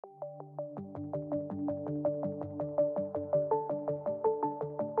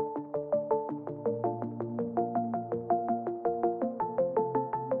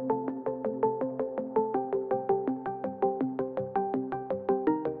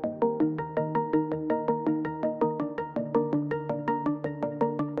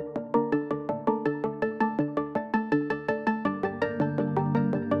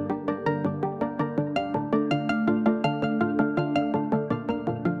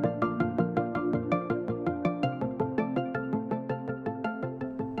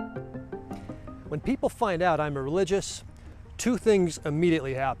When people find out I'm a religious, two things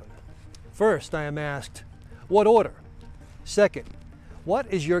immediately happen. First, I am asked, what order? Second, what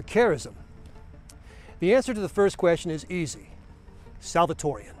is your charism? The answer to the first question is easy: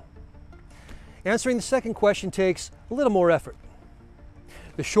 Salvatorian. Answering the second question takes a little more effort.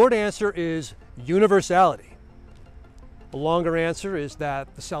 The short answer is universality. The longer answer is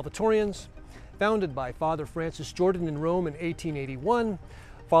that the Salvatorians, founded by Father Francis Jordan in Rome in 1881,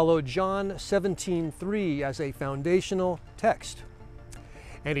 followed John 17:3 as a foundational text.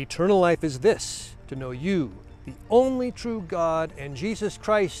 And eternal life is this, to know you, the only true God, and Jesus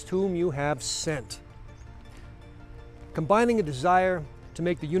Christ whom you have sent. Combining a desire to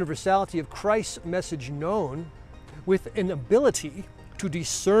make the universality of Christ's message known with an ability to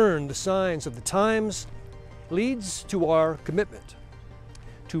discern the signs of the times leads to our commitment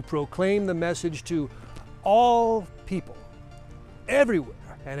to proclaim the message to all people, everywhere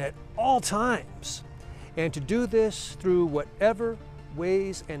and at all times, and to do this through whatever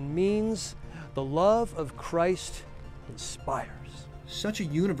ways and means the love of Christ inspires. Such a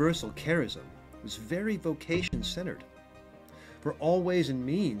universal charism was very vocation-centered, for all ways and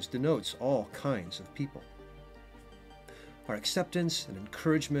means denotes all kinds of people. Our acceptance and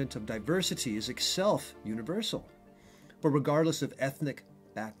encouragement of diversity is itself universal, for regardless of ethnic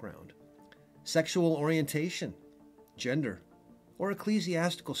background, sexual orientation, gender, or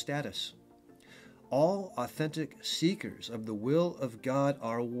ecclesiastical status, all authentic seekers of the will of God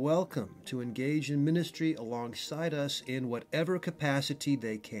are welcome to engage in ministry alongside us in whatever capacity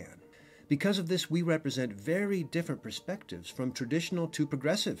they can. Because of this, we represent very different perspectives, from traditional to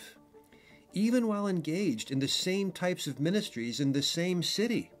progressive, even while engaged in the same types of ministries in the same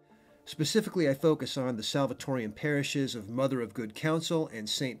city. Specifically, I focus on the Salvatorian parishes of Mother of Good Counsel and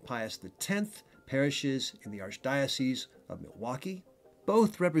St. Pius X parishes in the Archdiocese of Milwaukee,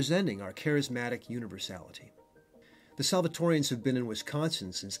 both representing our charismatic universality. The Salvatorians have been in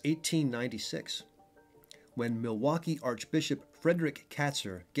Wisconsin since 1896, when Milwaukee Archbishop Frederick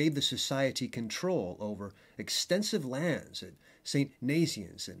Katzer gave the society control over extensive lands at St.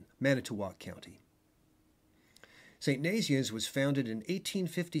 Nazianz in Manitowoc County. St. Nazianz was founded in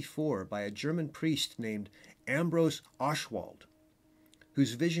 1854 by a German priest named Ambrose Oschwald,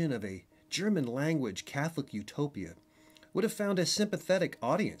 whose vision of a German-language Catholic utopia would have found a sympathetic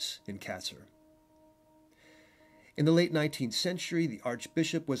audience in Katzer. In the late 19th century, the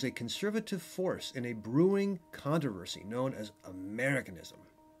Archbishop was a conservative force in a brewing controversy known as Americanism.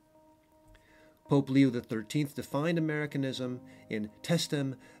 Pope Leo XIII defined Americanism in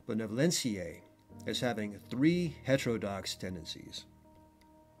Testem Benevolentiae as having three heterodox tendencies: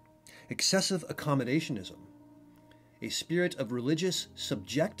 excessive accommodationism, a spirit of religious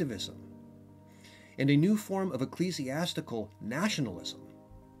subjectivism, and a new form of ecclesiastical nationalism.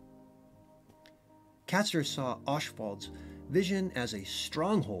 Katzer saw Oschwald's vision as a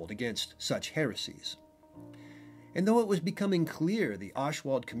stronghold against such heresies. And though it was becoming clear the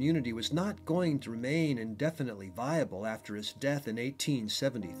Oschwald community was not going to remain indefinitely viable after his death in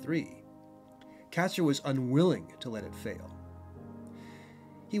 1873, Katzer was unwilling to let it fail.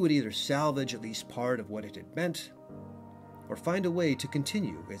 He would either salvage at least part of what it had meant, or find a way to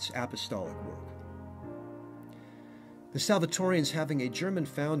continue its apostolic work. The Salvatorians having a German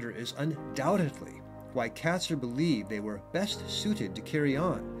founder is undoubtedly why Katzer believed they were best suited to carry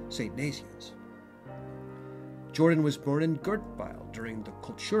on St. Nazianz. Jordan was born in Gurtweil during the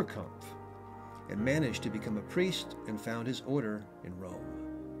Kulturkampf and managed to become a priest and found his order in Rome.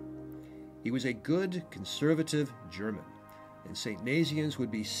 He was a good conservative German, and St. Nazianz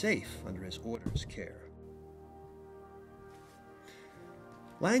would be safe under his order's care.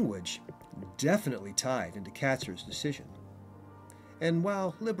 Language definitely tied into Katzer's decision. And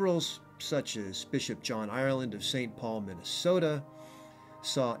while liberals such as Bishop John Ireland of St. Paul, Minnesota,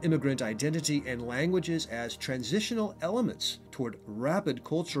 saw immigrant identity and languages as transitional elements toward rapid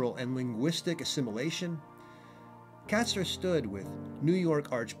cultural and linguistic assimilation, Katzer stood with New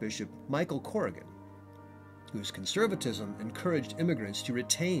York Archbishop Michael Corrigan, whose conservatism encouraged immigrants to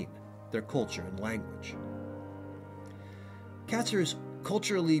retain their culture and language. Katzer's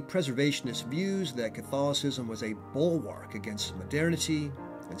culturally preservationist views that Catholicism was a bulwark against modernity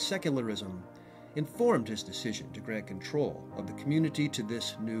and secularism informed his decision to grant control of the community to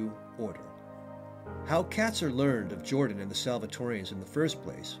this new order. How Counsel learned of Jordan and the Salvatorians in the first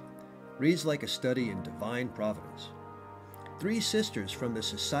place reads like a study in divine providence. 3 sisters from the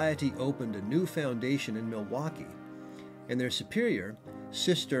society opened a new foundation in Milwaukee, and their superior,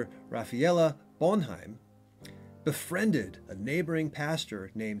 Sister Raffaella Bonheim, befriended a neighboring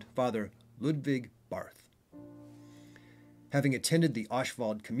pastor named Father Ludwig Barth. Having attended the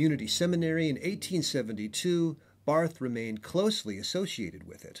Ostwald Community Seminary in 1872, Barth remained closely associated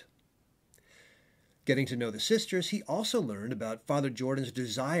with it. Getting to know the sisters, he also learned about Father Jordan's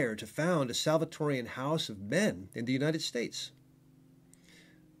desire to found a Salvatorian house of men in the United States.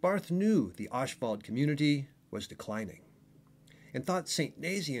 Barth knew the Ostwald community was declining and thought St.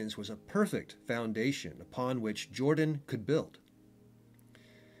 Nazianz was a perfect foundation upon which Jordan could build.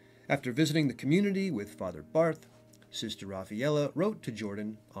 After visiting the community with Father Barth, Sister Raffaella wrote to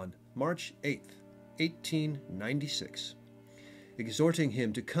Jordan on March 8, 1896, exhorting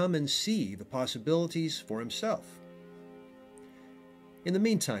him to come and see the possibilities for himself. In the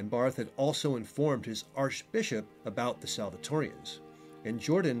meantime, Barth had also informed his archbishop about the Salvatorians, and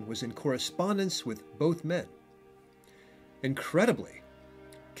Jordan was in correspondence with both men. Incredibly,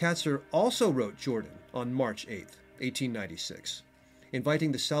 Counsel also wrote Jordan on March 8, 1896,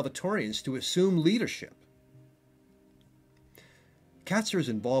 inviting the Salvatorians to assume leadership. Counsel's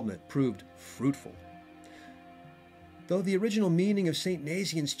involvement proved fruitful. Though the original meaning of St.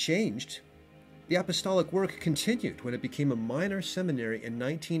 Nazianz changed, the apostolic work continued when it became a minor seminary in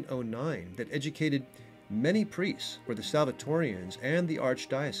 1909 that educated many priests for the Salvatorians and the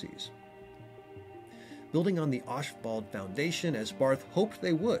Archdiocese. Building on the Ostwald Foundation as Barth hoped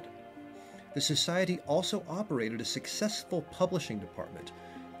they would, the society also operated a successful publishing department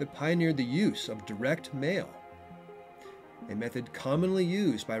that pioneered the use of direct mail, a method commonly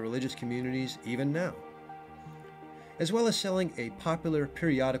used by religious communities even now, as well as selling a popular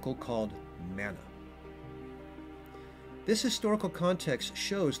periodical called Manna. This historical context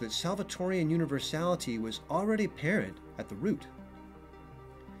shows that Salvatorian Universality was already apparent at the root.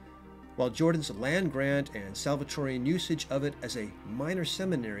 While Jordan's land grant and Salvatorian usage of it as a minor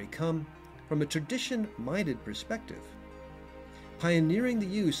seminary come from a tradition-minded perspective, pioneering the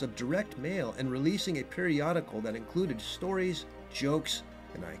use of direct mail and releasing a periodical that included stories, jokes,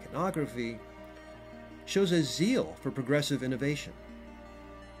 and iconography shows a zeal for progressive innovation.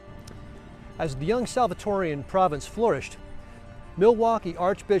 As the young Salvatorian province flourished, Milwaukee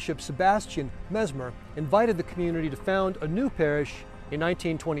Archbishop Sebastian Mesmer invited the community to found a new parish in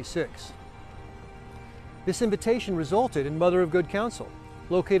 1926. This invitation resulted in Mother of Good Counsel,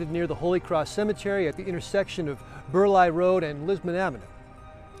 located near the Holy Cross Cemetery at the intersection of Burleigh Road and Lisbon Avenue.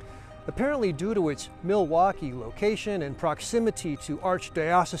 Apparently due to its Milwaukee location and proximity to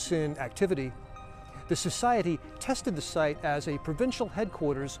archdiocesan activity, the Society tested the site as a provincial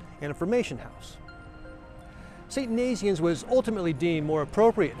headquarters and information house. St. Nazianz was ultimately deemed more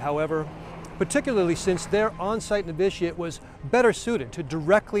appropriate, however, particularly since their on-site novitiate was better suited to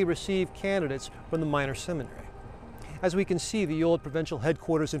directly receive candidates from the minor seminary. As we can see, the old provincial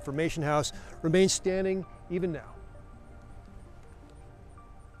headquarters information house remains standing even now.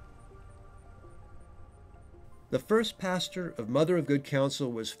 The first pastor of Mother of Good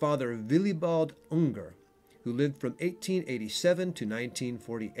Counsel was Father Willibald Unger, who lived from 1887 to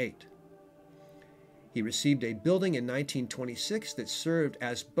 1948. He received a building in 1926 that served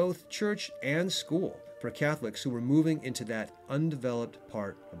as both church and school for Catholics who were moving into that undeveloped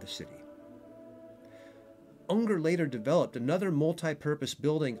part of the city. Unger later developed another multi-purpose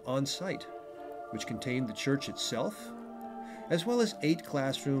building on site, which contained the church itself, as well as 8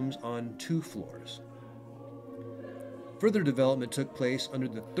 classrooms on 2 floors. Further development took place under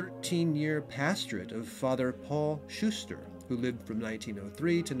the 13-year pastorate of Father Paul Schuster, who lived from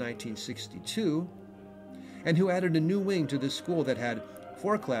 1903 to 1962, and who added a new wing to this school that had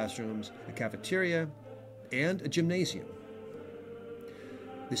 4 classrooms, a cafeteria, and a gymnasium.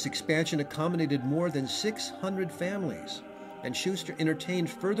 This expansion accommodated more than 600 families, and Schuster entertained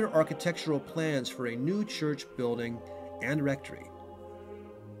further architectural plans for a new church building and rectory.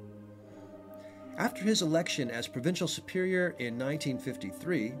 After his election as provincial superior in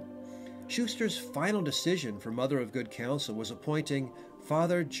 1953, Schuster's final decision for Mother of Good Counsel was appointing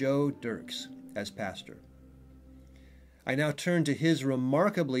Father Joe Dirks as pastor. I now turn to his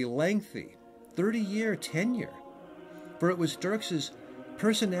remarkably lengthy 30-year tenure, for it was Dirks's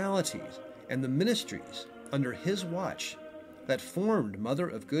personalities and the ministries under his watch that formed Mother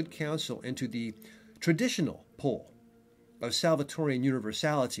of Good Counsel into the traditional pole of Salvatorian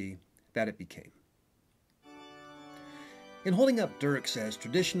Universality that it became. In holding up Dirks as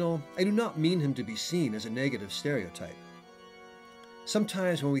traditional, I do not mean him to be seen as a negative stereotype.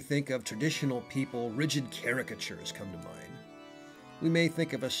 Sometimes when we think of traditional people, rigid caricatures come to mind. We may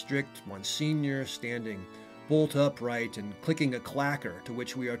think of a strict Monsignor standing bolt upright and clicking a clacker to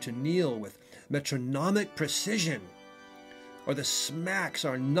which we are to kneel with metronomic precision, or the smacks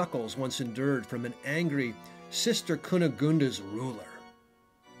our knuckles once endured from an angry Sister Cunegunda's ruler.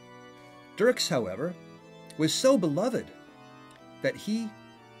 Dirks, however, was so beloved that he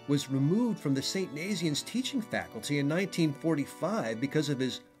was removed from the St. Nazianz teaching faculty in 1945 because of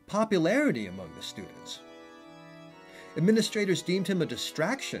his popularity among the students. Administrators deemed him a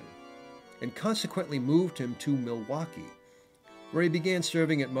distraction and consequently moved him to Milwaukee, where he began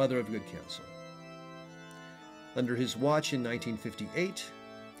serving at Mother of Good Counsel. Under his watch in 1958,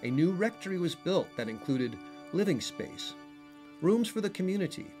 a new rectory was built that included living space, rooms for the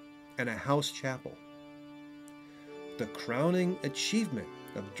community, and a house chapel. The crowning achievement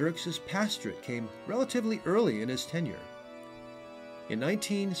of Dirks's pastorate came relatively early in his tenure. In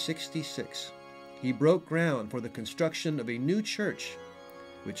 1966, he broke ground for the construction of a new church,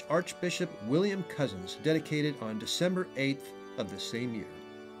 which Archbishop William Cousins dedicated on December 8th of the same year.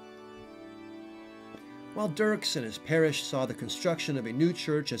 While Dirks and his parish saw the construction of a new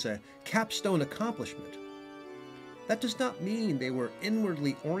church as a capstone accomplishment, that does not mean they were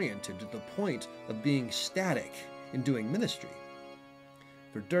inwardly oriented to the point of being static in doing ministry.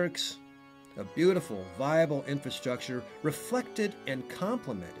 For Dirks, a beautiful, viable infrastructure reflected and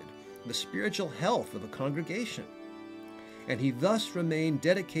complemented the spiritual health of a congregation, and he thus remained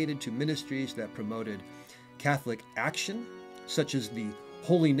dedicated to ministries that promoted Catholic action, such as the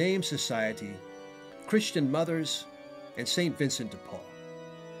Holy Name Society, Christian Mothers, and St. Vincent de Paul.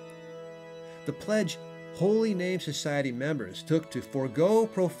 The pledge Holy Name Society members took to forego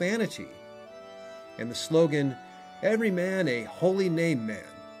profanity, and the slogan, "Every man a holy name man,"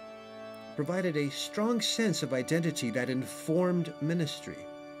 provided a strong sense of identity that informed ministry.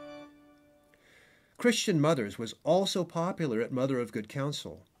 Christian Mothers was also popular at Mother of Good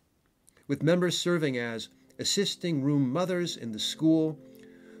Counsel, with members serving as assisting room mothers in the school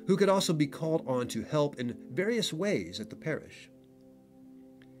who could also be called on to help in various ways at the parish.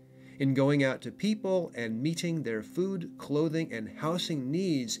 In going out to people and meeting their food, clothing, and housing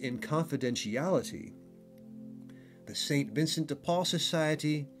needs in confidentiality, the St. Vincent de Paul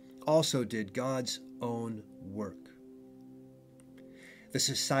Society also did God's own work. The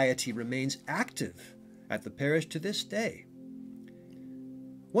society remains active at the parish to this day.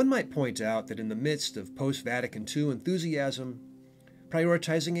 One might point out that in the midst of post-Vatican II enthusiasm,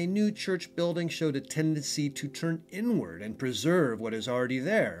 prioritizing a new church building showed a tendency to turn inward and preserve what is already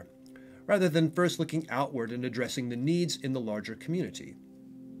there, rather than first looking outward and addressing the needs in the larger community.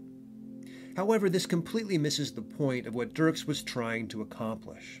 However, this completely misses the point of what Dirks was trying to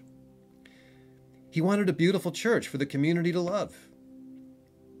accomplish. He wanted a beautiful church for the community to love,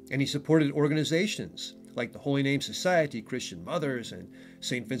 and he supported organizations like the Holy Name Society, Christian Mothers, and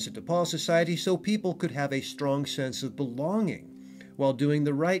St. Vincent de Paul Society so people could have a strong sense of belonging while doing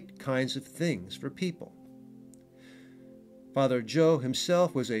the right kinds of things for people. Father Joe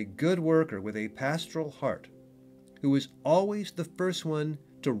himself was a good worker with a pastoral heart, who was always the first one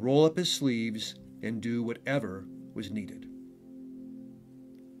to roll up his sleeves and do whatever was needed.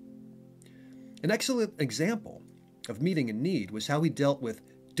 An excellent example of meeting a need was how he dealt with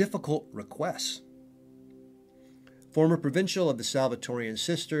difficult requests. Former provincial of the Salvatorian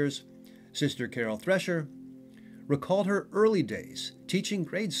Sisters, Sister Carol Thresher, recalled her early days teaching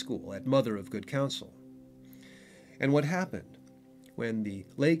grade school at Mother of Good Counsel, and what happened when the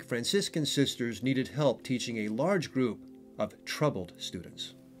Lake Franciscan sisters needed help teaching a large group of troubled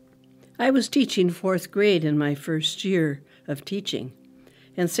students. I was teaching 4th grade in my first year of teaching,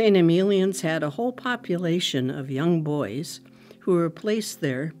 and St. Emilian's had a whole population of young boys who were placed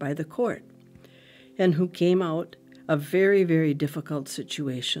there by the court and who came out of very, very difficult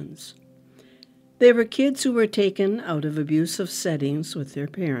situations. They were kids who were taken out of abusive settings with their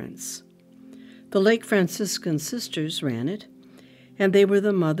parents. The Lake Franciscan sisters ran it, and they were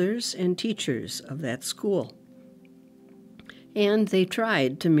the mothers and teachers of that school. And they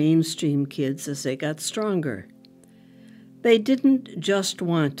tried to mainstream kids as they got stronger. They didn't just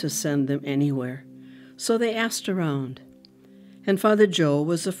want to send them anywhere, so they asked around. And Father Joe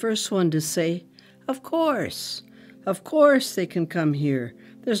was the first one to say, of course they can come here.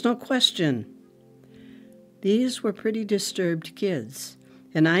 There's no question." These were pretty disturbed kids,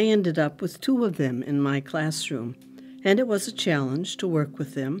 and I ended up with 2 of them in my classroom, and it was a challenge to work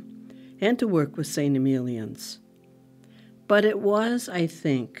with them and to work with St. Emilian's. But it was, I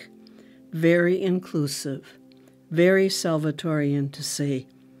think, very inclusive, very Salvatorian to say,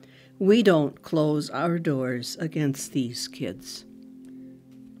 we don't close our doors against these kids.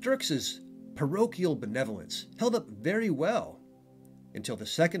 Dirks's parochial benevolence held up very well until the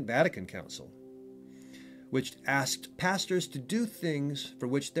Second Vatican Council, which asked pastors to do things for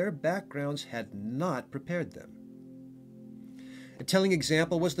which their backgrounds had not prepared them. A telling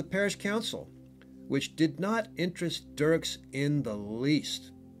example was the parish council, which did not interest Dirks in the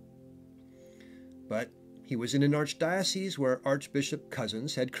least. But he was in an archdiocese where Archbishop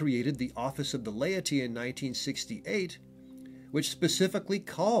Cousins had created the Office of the Laity in 1968, which specifically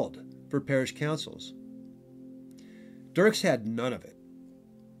called for parish councils. Dirks had none of it.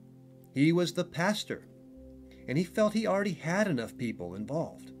 He was the pastor, and he felt he already had enough people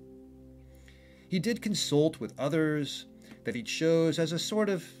involved. He did consult with others that he chose as a sort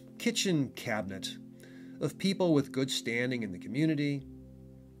of kitchen cabinet of people with good standing in the community.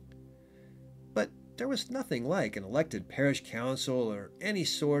 But there was nothing like an elected parish council or any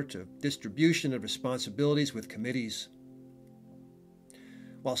sort of distribution of responsibilities with committees.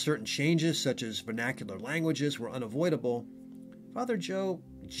 While certain changes, such as vernacular languages, were unavoidable, Father Joe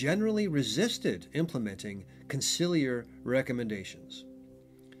generally resisted implementing conciliar recommendations.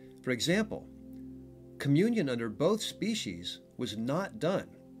 For example, communion under both species was not done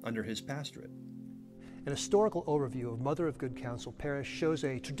under his pastorate. An historical overview of Mother of Good Counsel Parish shows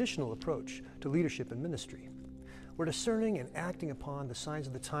a traditional approach to leadership and ministry, where discerning and acting upon the signs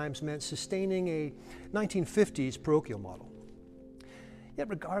of the times meant sustaining a 1950s parochial model. Yet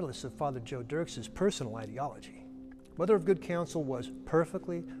regardless of Father Joe Dirks's personal ideology, Mother of Good Counsel was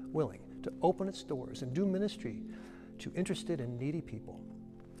perfectly willing to open its doors and do ministry to interested and needy people.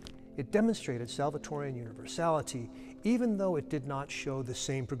 It demonstrated Salvatorian universality, even though it did not show the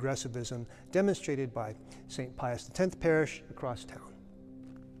same progressivism demonstrated by St. Pius X Parish across town.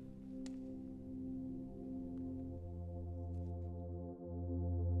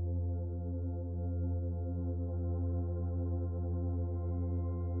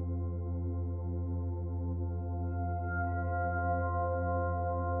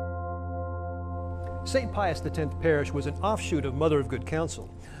 St. Pius X Parish was an offshoot of Mother of Good Counsel,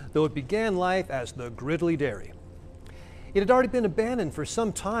 though it began life as the Gridley Dairy. It had already been abandoned for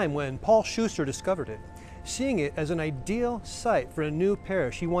some time when Paul Schuster discovered it, seeing it as an ideal site for a new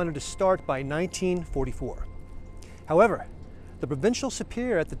parish he wanted to start by 1944. However, the provincial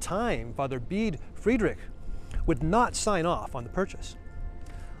superior at the time, Father Bede Friedrich, would not sign off on the purchase.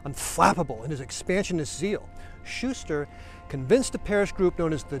 Unflappable in his expansionist zeal, Schuster convinced a parish group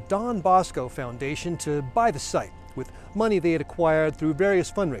known as the Don Bosco Foundation to buy the site with money they had acquired through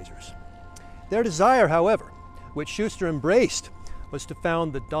various fundraisers. Their desire, however, which Schuster embraced, was to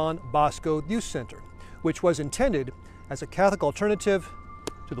found the Don Bosco Youth Center, which was intended as a Catholic alternative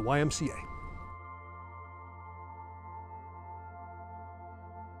to the YMCA.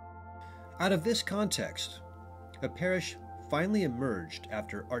 Out of this context, a parish finally emerged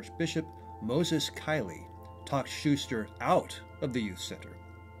after Archbishop Moses Kiley talked Schuster out of the youth center,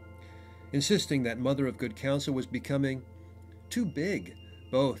 insisting that Mother of Good Counsel was becoming too big,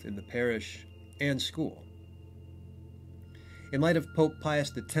 both in the parish and school. In light of Pope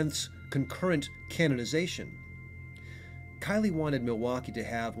Pius X's concurrent canonization, Kiley wanted Milwaukee to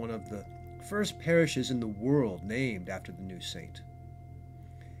have one of the first parishes in the world named after the new saint.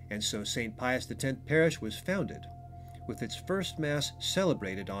 And so St. Pius X Parish was founded, with its first Mass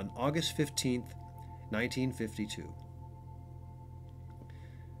celebrated on August 15, 1952.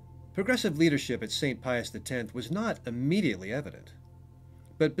 Progressive leadership at St. Pius X was not immediately evident,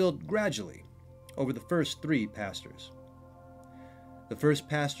 but built gradually over the first three pastors. The first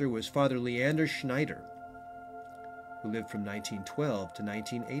pastor was Father Leander Schneider, who lived from 1912 to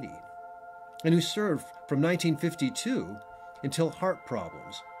 1980, and who served from 1952 until heart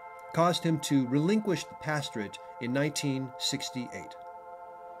problems caused him to relinquish the pastorate in 1968.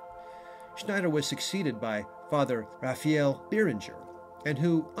 Schneider was succeeded by Father Raphael Berenger, and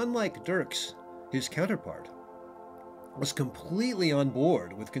who, unlike Dirks, his counterpart, was completely on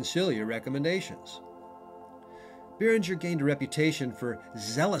board with conciliar recommendations. Berenger gained a reputation for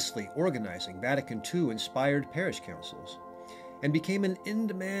zealously organizing Vatican II-inspired parish councils, and became an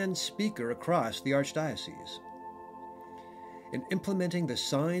in-demand speaker across the Archdiocese. In implementing the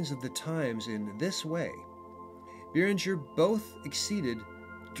signs of the times in this way, Berenger both exceeded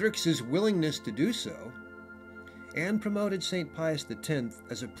Dirks's willingness to do so and promoted St. Pius X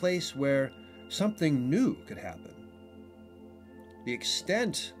as a place where something new could happen. The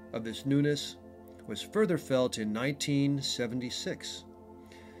extent of this newness was further felt in 1976,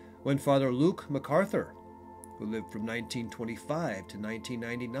 when Father Luke MacArthur, who lived from 1925 to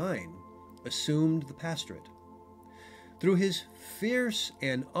 1999, assumed the pastorate. Through his fierce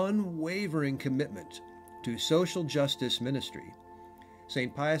and unwavering commitment to social justice ministry,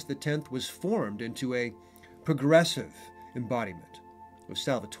 St. Pius X was formed into a progressive embodiment of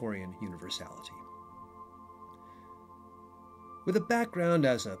Salvatorian Universality. With a background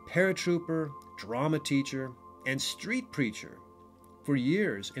as a paratrooper, drama teacher, and street preacher for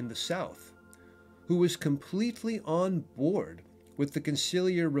years in the South, who was completely on board with the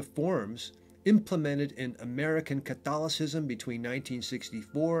conciliar reforms implemented in American Catholicism between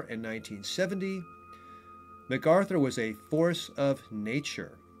 1964 and 1970, MacArthur was a force of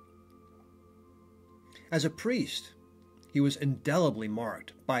nature. As a priest, he was indelibly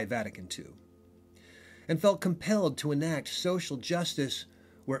marked by Vatican II and felt compelled to enact social justice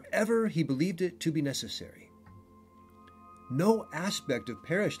wherever he believed it to be necessary. No aspect of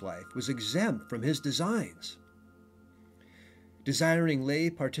parish life was exempt from his designs. Desiring lay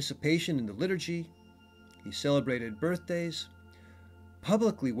participation in the liturgy, he celebrated birthdays,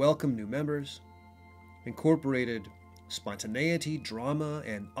 publicly welcomed new members, incorporated spontaneity, drama,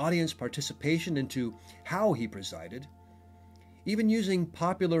 and audience participation into how he presided, even using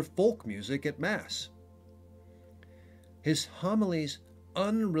popular folk music at Mass. His homilies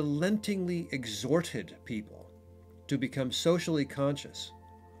unrelentingly exhorted people to become socially conscious,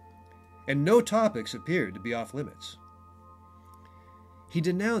 and no topics appeared to be off limits. He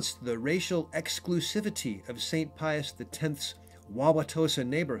denounced the racial exclusivity of St. Pius X's Wauwatosa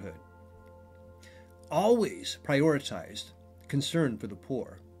neighborhood, always prioritized concern for the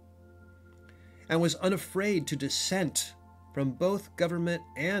poor, and was unafraid to dissent from both government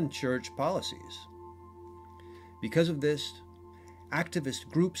and church policies. Because of this, activist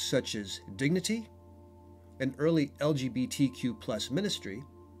groups such as Dignity, an early LGBTQ+ ministry,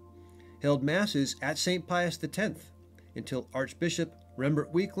 held masses at St. Pius X until Archbishop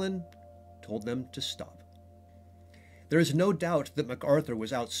Rembert Weakland told them to stop. There is no doubt that MacArthur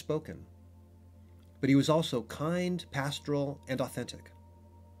was outspoken, but he was also kind, pastoral, and authentic.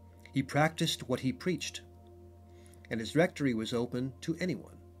 He practiced what he preached, and his rectory was open to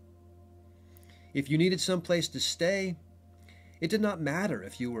anyone. If you needed some place to stay, it did not matter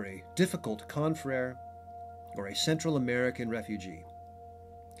if you were a difficult confrere or a Central American refugee.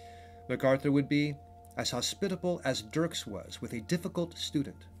 MacArthur would be as hospitable as Dirks was with a difficult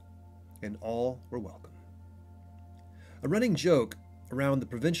student, and all were welcome. A running joke around the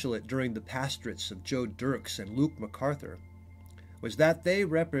provincialate during the pastorates of Joe Dirks and Luke MacArthur was that they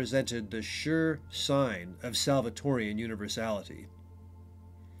represented the sure sign of Salvatorian Universality.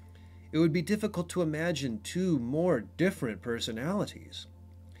 It would be difficult to imagine two more different personalities,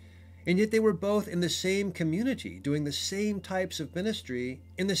 and yet they were both in the same community, doing the same types of ministry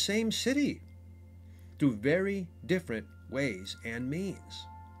in the same city, through very different ways and means.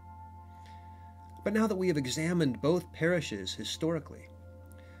 But now that we have examined both parishes historically,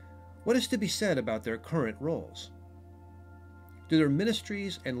 what is to be said about their current roles? Do their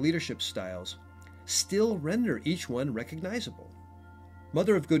ministries and leadership styles still render each one recognizable?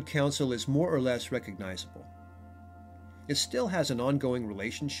 Mother of Good Counsel is more or less recognizable. It still has an ongoing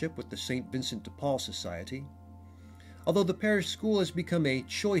relationship with the St. Vincent de Paul Society, although the parish school has become a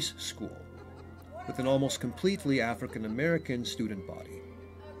choice school with an almost completely African American student body.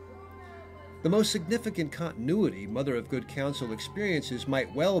 The most significant continuity Mother of Good Counsel experiences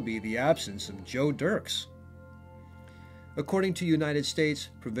might well be the absence of Joe Dirks. According to United States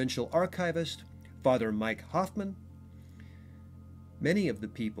Provincial Archivist Father Mike Hoffman, many of the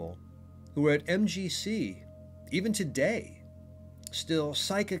people who are at MGC, even today, still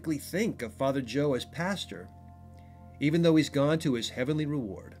psychically think of Father Joe as pastor, even though he's gone to his heavenly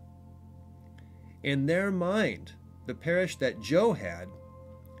reward. In their mind, the parish that Joe had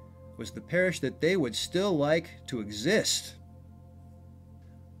was the parish that they would still like to exist.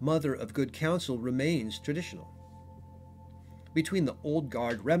 Mother of Good Counsel remains traditional. Between the old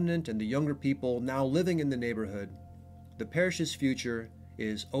guard remnant and the younger people now living in the neighborhood, the parish's future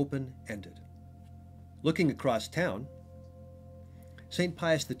is open-ended. Looking across town, St.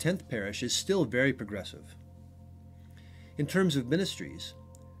 Pius X Parish is still very progressive. In terms of ministries,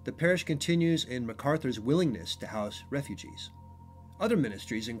 the parish continues in MacArthur's willingness to house refugees. Other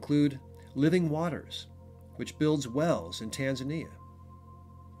ministries include Living Waters, which builds wells in Tanzania.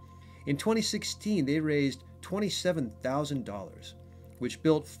 In 2016, they raised $27,000, which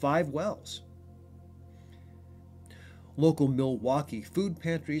built 5 wells. Local Milwaukee food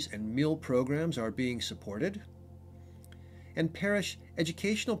pantries and meal programs are being supported, and parish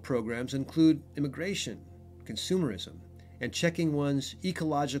educational programs include immigration, consumerism, and checking one's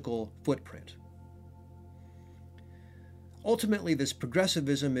ecological footprint. Ultimately, this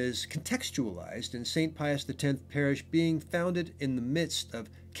progressivism is contextualized in St. Pius X Parish being founded in the midst of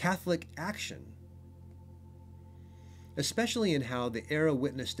Catholic action, especially in how the era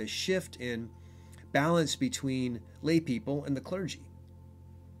witnessed a shift in balance between lay people and the clergy.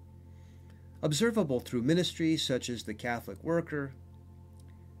 Observable through ministries such as the Catholic Worker,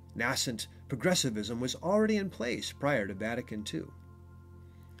 nascent progressivism was already in place prior to Vatican II.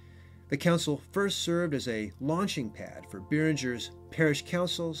 The Council first served as a launching pad for Berenger's parish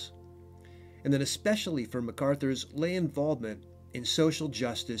councils, and then especially for MacArthur's lay involvement in social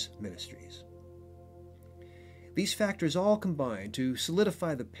justice ministries. These factors all combined to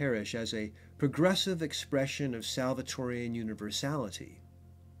solidify the parish as a progressive expression of Salvatorian universality.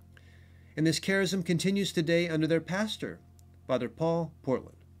 And this charism continues today under their pastor, Father Paul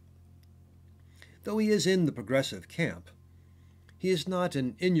Portland. Though he is in the progressive camp, he is not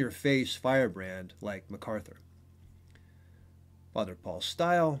an in-your-face firebrand like MacArthur. Father Paul's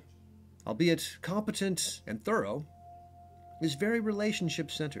style, albeit competent and thorough, is very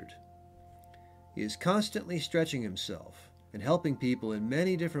relationship-centered. He is constantly stretching himself and helping people in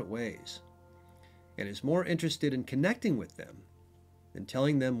many different ways, and is more interested in connecting with them than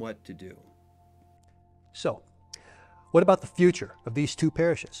telling them what to do. So, what about the future of these two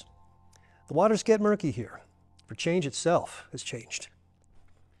parishes? The waters get murky here, for change itself has changed.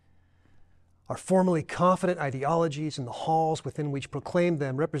 Our formerly confident ideologies and the halls within which proclaim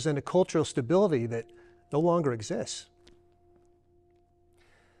them represent a cultural stability that no longer exists.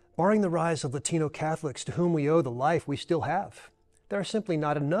 Barring the rise of Latino Catholics to whom we owe the life we still have, there are simply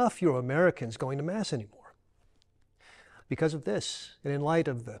not enough Euro-Americans going to Mass anymore. Because of this, and in light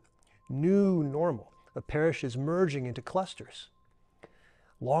of the new normal of parishes merging into clusters,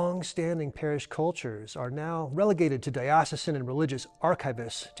 long-standing parish cultures are now relegated to diocesan and religious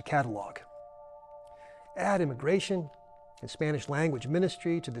archivists to catalog. Add immigration and Spanish language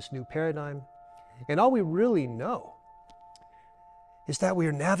ministry to this new paradigm, and all we really know is that we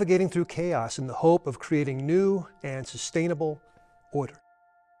are navigating through chaos in the hope of creating new and sustainable order.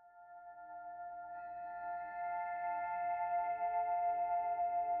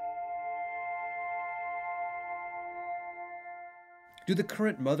 Do the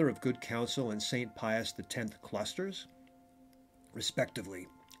current Mother of Good Counsel and St. Pius X clusters, respectively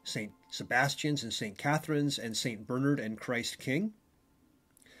St. Sebastian's and St. Catherine's and St. Bernard and Christ King,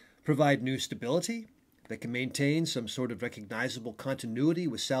 provide new stability that can maintain some sort of recognizable continuity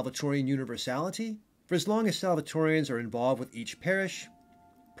with Salvatorian universality? For as long as Salvatorians are involved with each parish,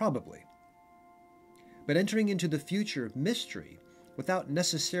 probably. But entering into the future of mystery without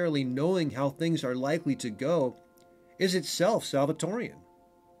necessarily knowing how things are likely to go is itself Salvatorian.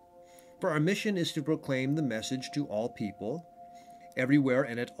 For our mission is to proclaim the message to all people, everywhere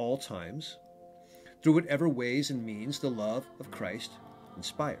and at all times, through whatever ways and means the love of Christ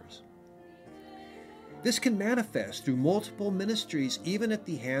inspires. This can manifest through multiple ministries, even at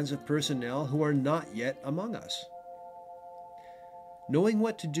the hands of personnel who are not yet among us. Knowing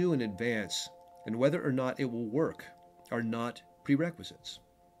what to do in advance and whether or not it will work are not prerequisites.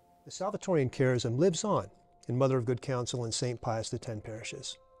 The Salvatorian charism lives on in Mother of Good Counsel and St. Pius X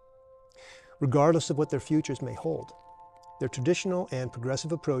parishes. Regardless of what their futures may hold, their traditional and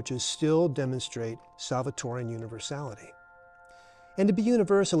progressive approaches still demonstrate Salvatorian universality. And to be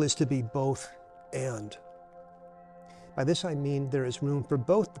universal is to be both and. By this I mean there is room for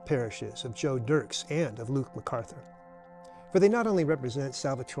both the parishes of Joe Dirks and of Luke MacArthur, for they not only represent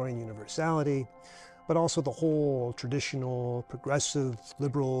Salvatorian universality, but also the whole traditional, progressive,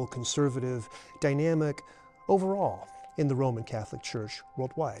 liberal, conservative dynamic overall in the Roman Catholic Church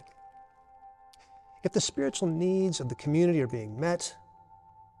worldwide. If the spiritual needs of the community are being met,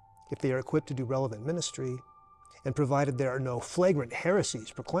 if they are equipped to do relevant ministry, and provided there are no flagrant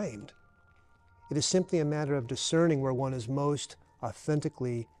heresies proclaimed, it is simply a matter of discerning where one is most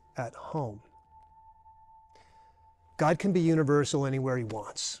authentically at home. God can be universal anywhere He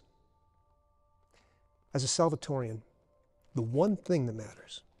wants. As a Salvatorian, the one thing that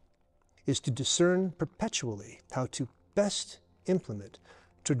matters is to discern perpetually how to best implement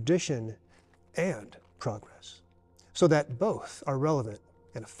tradition and progress, so that both are relevant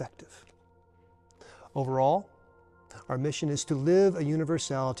and effective. Overall, our mission is to live a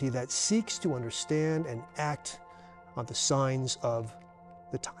universality that seeks to understand and act on the signs of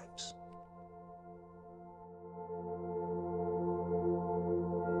the times.